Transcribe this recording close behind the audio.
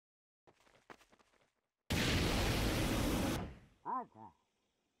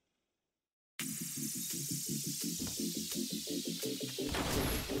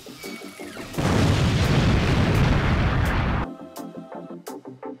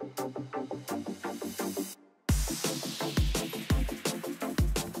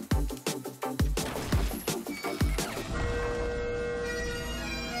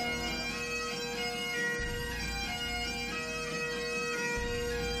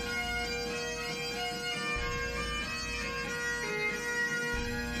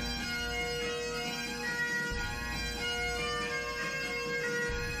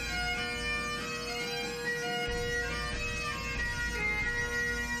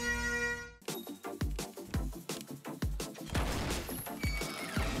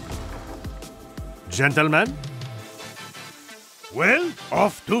Gentlemen? Well,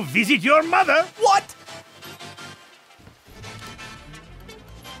 off to visit your mother. What?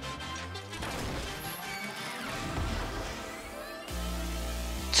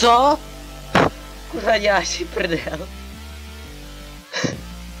 Co? Kurwa, ja si prdel.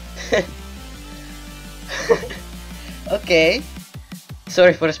 Okay.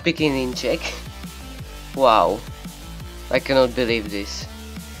 Sorry for speaking in Czech. Wow. I cannot believe this.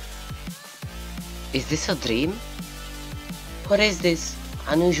 Is this a dream? What is this?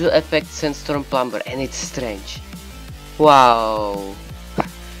 Unusual effect Sandstorm Slumber, and it's strange. Wow.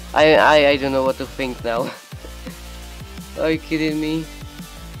 I don't know what to think now. Are you kidding me?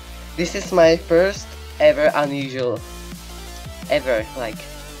 This is my first ever unusual. Ever, like.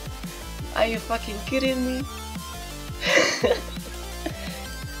 Are you fucking kidding me?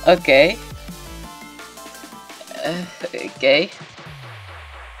 Okay. Okay.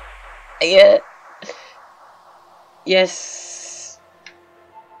 Yeah. Yes.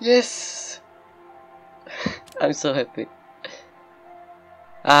 Yes. I'm so happy.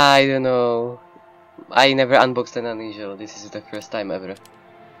 I don't know. I never unboxed an unusual. This is the first time ever.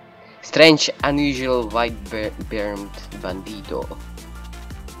 Strange, unusual, Wide-Brimmed Bandito.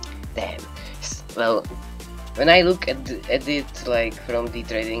 Damn. Well, when I look at it like from the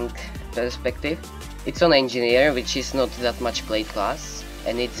trading perspective, it's on engineer, which is not that much plate class,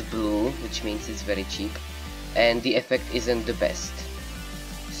 and it's blue, which means it's very cheap, and the effect isn't the best.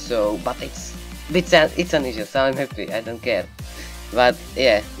 So, but it's unusual, so I'm happy. I don't care. But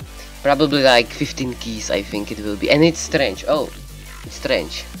yeah, probably like 15 keys, I think it will be, and it's strange. Oh, it's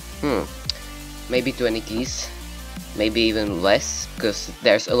strange. Maybe 20 keys, maybe even less, because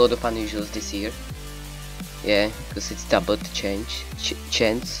there's a lot of unusuals this year. Yeah, because it's doubled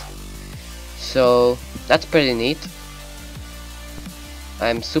chance. So that's pretty neat.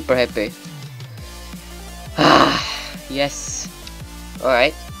 I'm super happy. Ah, yes.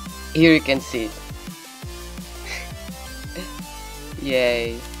 Alright, here you can see it.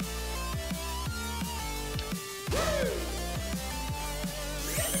 Yay.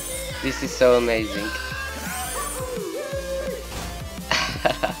 This is so amazing.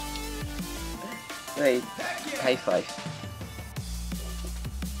 Wait, high five.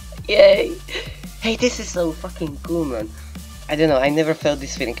 Yay! Hey, this is so fucking cool, man. I don't know, I never felt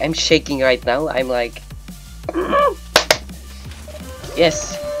this feeling. I'm shaking right now. I'm like...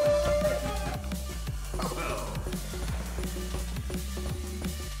 Yes!